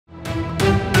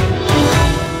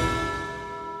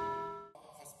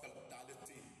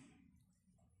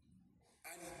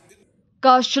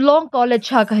Ka Shillong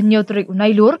College haka hanyo trik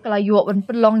unailur kalayo wan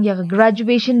pelong ya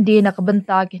graduation day na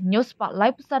kabenta ki hanyo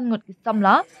spotlight pesan ngut ki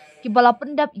samla ki bala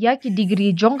pyndep ya ki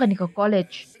degree jong ka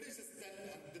college.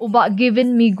 Uba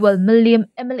given Miguel Milliam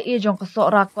MLA jong ka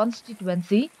Sora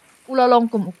constituency ulalong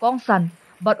kum ukongsan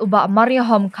bat uba Maria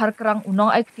Hom karkrang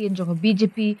unong aiktien jong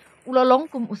BJP ulalong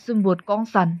kum usumbut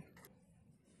kongsan.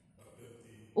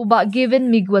 Uba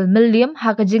given Miguel Milliam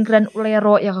haka jingkran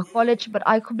ulayaro ya ka college bat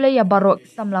ay kuble ya baro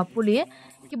samla puli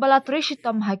ki bala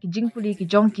trishitam haki jingpuli ki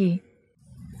jongki.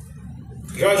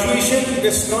 Graduation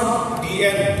is not the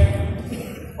end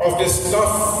of this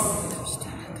tough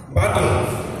battle,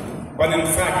 but in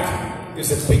fact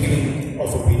is the beginning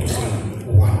of a beautiful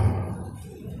one.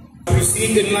 We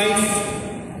see it in life,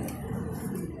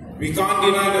 we can't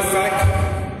deny the fact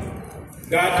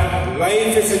that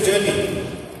life is a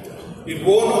journey. It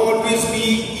won't always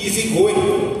be easy going.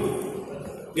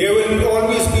 There will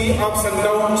always be ups and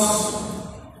downs.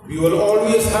 We will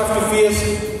always have to face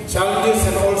challenges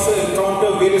and also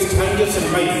encounter various challenges in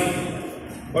life.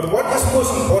 But what is most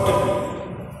important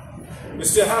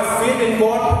is to have faith in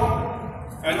God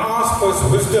and ask for His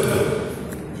wisdom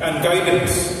and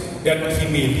guidance that He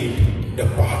may lead the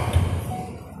path.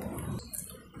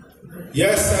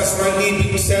 Yes, as rightly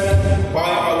being said by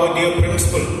our dear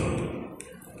principal,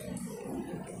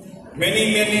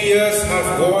 many years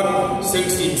have gone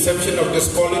since the inception of this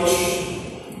college.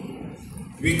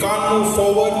 We can't move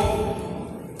forward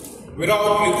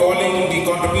without recalling the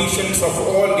contributions of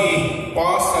all the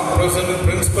past and present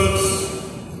principals,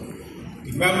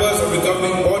 the members of the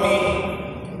governing body,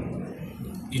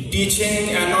 the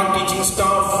teaching and non-teaching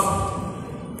staff,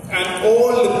 and all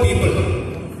the people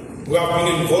who have been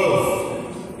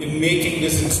involved in making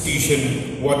this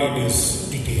institution what it is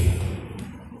today.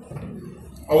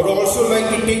 I would also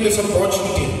like to take this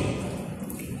opportunity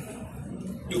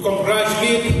to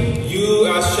congratulate you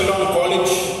as Shillong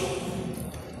College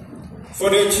for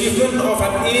the achievement of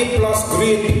an A+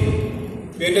 grade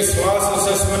in this last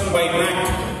assessment by NAC.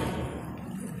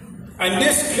 And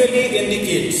this clearly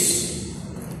indicates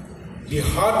the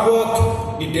hard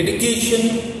work, the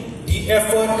dedication, the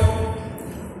effort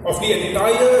of the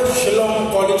entire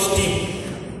Shillong College team.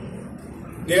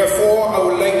 Therefore, I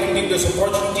would like to take this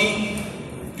opportunity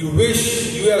to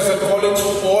wish you as a college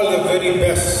all the very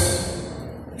best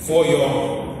for your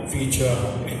future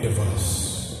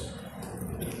endeavors.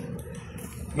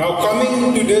 Now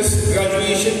coming to this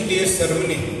graduation day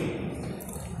ceremony,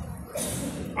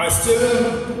 I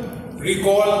still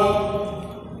recall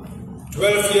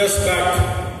 12 years back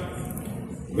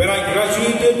when I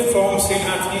graduated from St.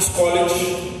 Anthony's College.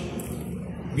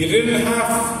 We didn't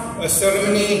have a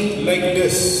ceremony like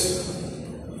this.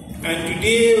 And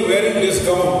today, wearing this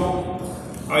gown,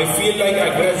 I feel like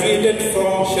I graduated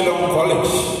from Shillong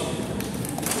College.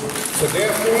 So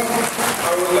therefore, I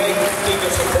would like to take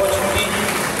this opportunity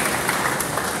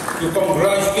to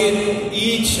congratulate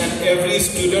each and every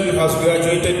student who has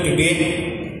graduated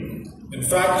today. In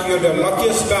fact, you are the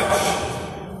luckiest batch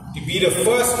to be the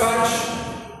first batch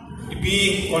to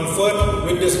be conferred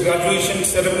with this graduation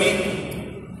ceremony.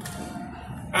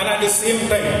 And at the same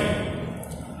time,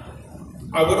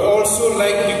 I would also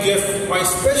like to give my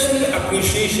special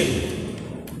appreciation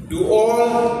to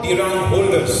all the rank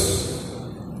holders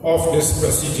of this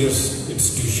prestigious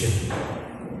institution.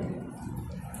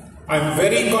 I am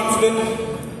very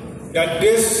confident that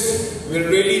this will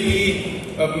really be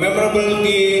a memorable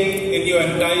day in your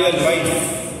entire life.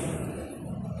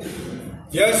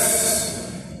 Yes,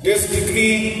 this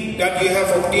degree that we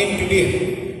have obtained today,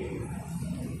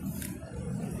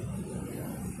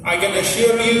 I can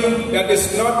assure you that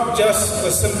it's not just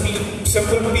a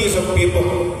simple piece of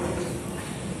paper,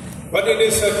 but it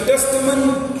is a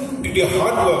testament to the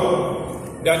hard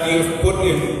work that you have put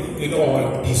in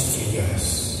all these 3 years.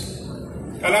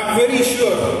 And I'm very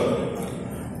sure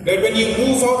that when you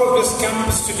move out of this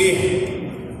campus today,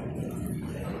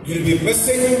 you'll be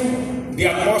missing the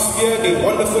atmosphere, the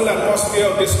wonderful atmosphere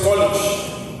of this college.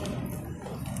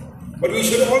 But we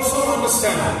should also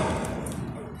understand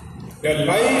that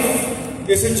life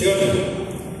is a journey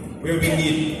where we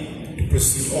need to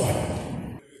proceed on.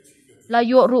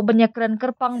 Layo ru banyakran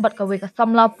kerpang bat kawe ka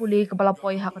samla puli ka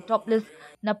balapoi haka topless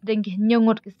na pedeng ki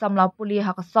nyungut ki samla puli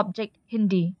haka subject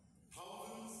Hindi.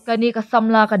 Kani ka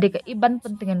samla ka deka iban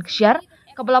pentingan ksyar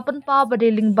ka balapan pa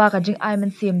badeling ba ka jing ayman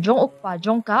siem jong ukpa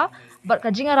jong ka bat ka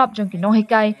jing arab jong ki nong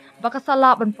hikai baka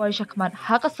sala ban poi shakhmat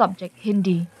haka subject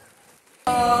Hindi.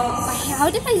 How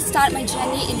did I start my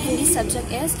journey in Hindi subject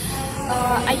is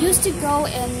I used to go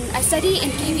and I study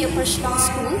in KV Upper Shillong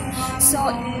School. So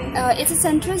it's a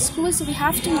central school, so we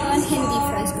have to learn Hindi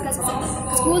first because it's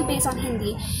a school based on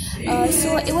Hindi.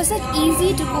 So it was not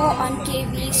easy to go on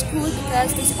KV school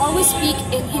because they always speak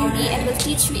in Hindi and will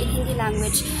teach you in Hindi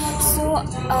language. So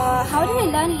how did I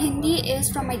learn Hindi is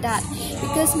from my dad,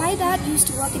 because my dad used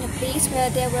to work in a place where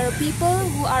there were people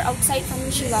who are outside from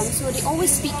Shillong, so they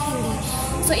always speak Hindi.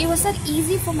 So it was not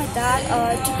easy for my dad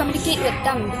to communicate with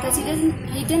them because he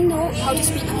didn't know how to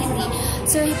speak Hindi.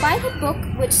 So he buy the book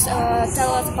which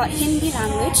tells us about Hindi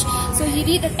language. So he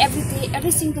read it every day,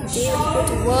 every single day when he go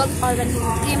to work or when he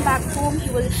came back home. He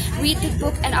will read the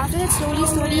book, and after that,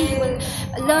 slowly he will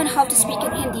learn how to speak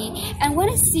in Hindi. And when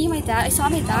I saw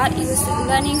my dad, he was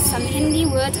learning some Hindi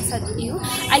words I said new.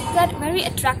 I got very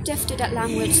attractive to that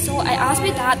language. So I asked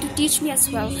my dad to teach me as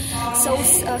well. So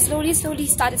slowly he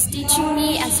started teaching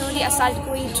me, and slowly I started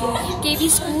going to KV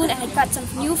school, and I got some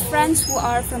new friends who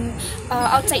are from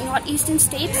outside northeastern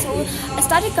states. So I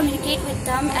started communicate with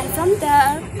them, and from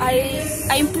there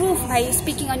I improved my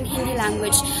speaking on Hindi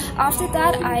language. After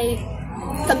that, I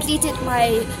completed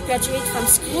my graduate from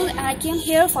school, and I came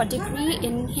here for degree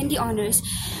in Hindi honors.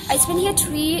 I spent here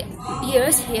 3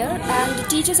 years here, and the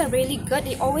teachers are really good.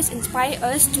 They always inspire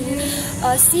us to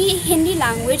see Hindi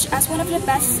language as one of the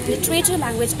best literature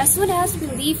language. As soon as we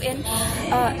live in,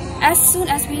 as soon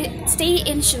as we stay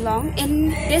in Shillong, in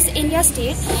this India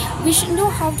state, we should know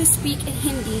how to speak in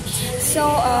Hindi. So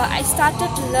I started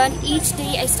to learn each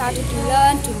day. I started to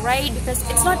learn to write because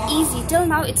it's not easy. Till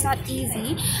now, it's not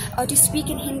easy to speak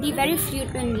in Hindi very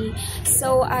fluently.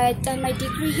 So I done my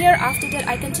degree here. After that,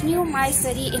 I continue my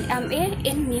study in MA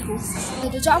in Miho.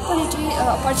 The job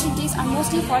opportunities are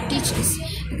mostly for teachers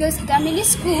because there are many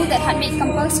schools that have made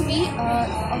compulsory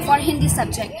for Hindi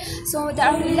subject. So there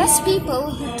are less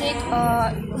people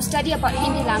who study about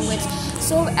Hindi language.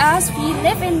 So as we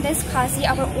live in this Khasi,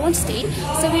 our own state,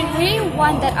 so we really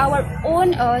want that our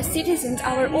own citizens,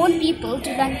 our own people to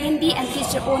learn Hindi and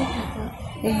teach their own people.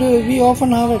 We often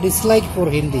have a dislike for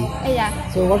Hindi. Yeah.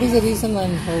 So what is the reason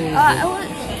and how?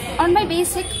 On my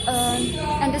basic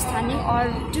understanding, or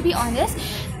to be honest,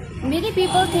 many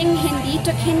people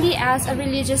took Hindi as a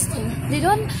religious thing. They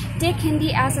don't take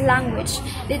Hindi as a language.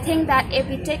 They think that if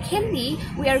we take Hindi,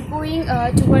 we are going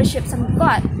to worship some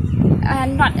god.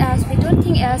 And not as we don't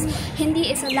think as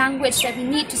Hindi is a language that we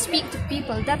need to speak to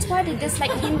people. That's why they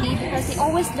dislike Hindi, because they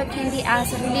always look Hindi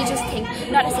as a religious thing,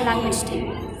 not as a language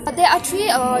thing. There are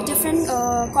 3 different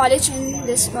colleges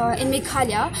in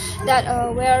Meghalaya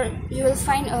that where you will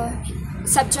find a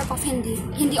subject of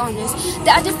Hindi honors.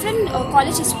 There are different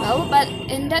colleges as well, but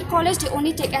in that college they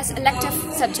only take as elective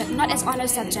subject, not as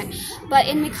honors subject. But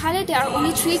in Meghalaya there are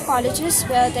only 3 colleges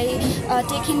where they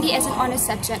take Hindi as an honors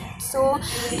subject. So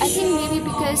I think maybe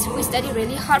because we study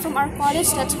really hard from our college,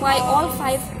 that's why all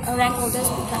 5 rank holders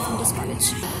we got from this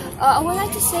college. I would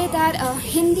like to say that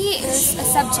Hindi is a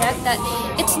subject that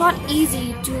it's not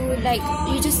easy to, like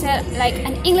you just said, like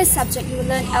an English subject. You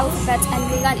learn alphabets and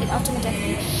you learn it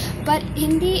automatically. But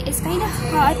Hindi is kind of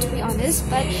hard, to be honest.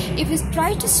 But if you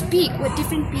try to speak with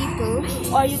different people,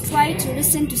 or you try to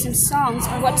listen to some songs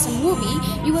or watch some movie,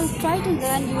 you will try to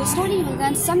learn. You will slowly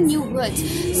learn some new words.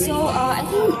 So I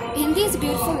think Hindi is a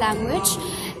beautiful language,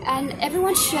 and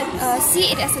everyone should see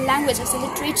it as a language, as a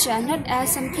literature, not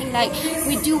as something like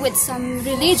we do with some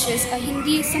religious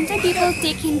Hindi. Sometimes people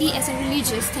take Hindi as a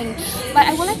religious thing, but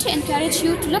I would like to encourage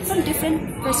you to look from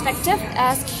different perspective,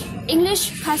 as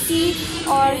English, Khasi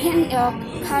or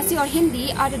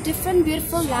Hindi are the different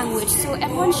beautiful language. So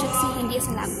everyone should see Hindi as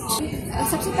a language.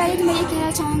 सबसे पहले तो मैं ये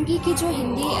कहना चाहूँगी कि जो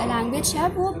Hindi language है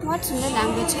वो बहुत सुंदर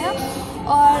लैंग्वेज है,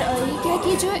 और ये क्या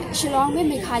कि जो शिलोंग में,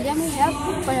 मेघालय में है,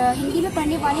 हिंदी में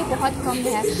पढ़ने वाले बहुत कम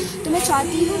है. तो मैं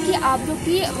चाहती हूँ कि आप लोग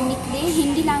भी निकले,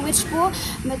 हिंदी लैंग्वेज को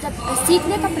मतलब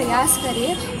सीखने का प्रयास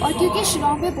करें. और क्योंकि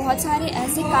शिलोंग में बहुत सारे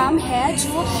ऐसे काम है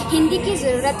जो हिंदी की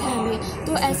ज़रूरत है हमें,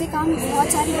 तो ऐसे काम बहुत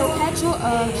सारे लोग हैं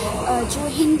जो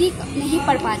हिंदी नहीं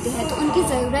पढ़ पाते हैं, तो उनकी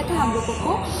ज़रूरत है हम लोगों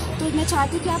को. तो मैं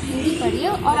चाहती हूँ कि आप हिंदी पढ़िए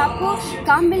और आपको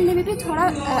काम मिलने में भी थोड़ा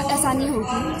आसानी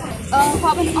होगी.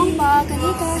 Paban ong ba kani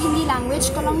ka Hindi language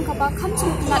kalong ka ba kam sa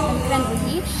kulat ng grand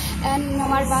buhi, and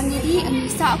namarban nidi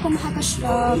sa akom haka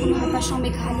shong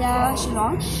Meghalaya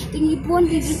Shillong tingi buon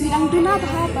bilang duna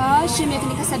ba shim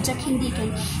kani ka subject Hindi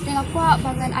ken tenga kwa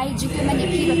bagan ai jike mani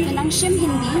philot kenang shim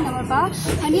Hindi namarba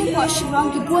hani ko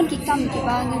Shillong ki buon ki kam ki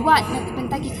ba ni wat na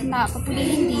penta ki khana papuli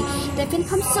Hindi te fen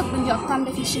kam suk bunyo kam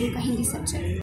da fi shim ka Hindi subject.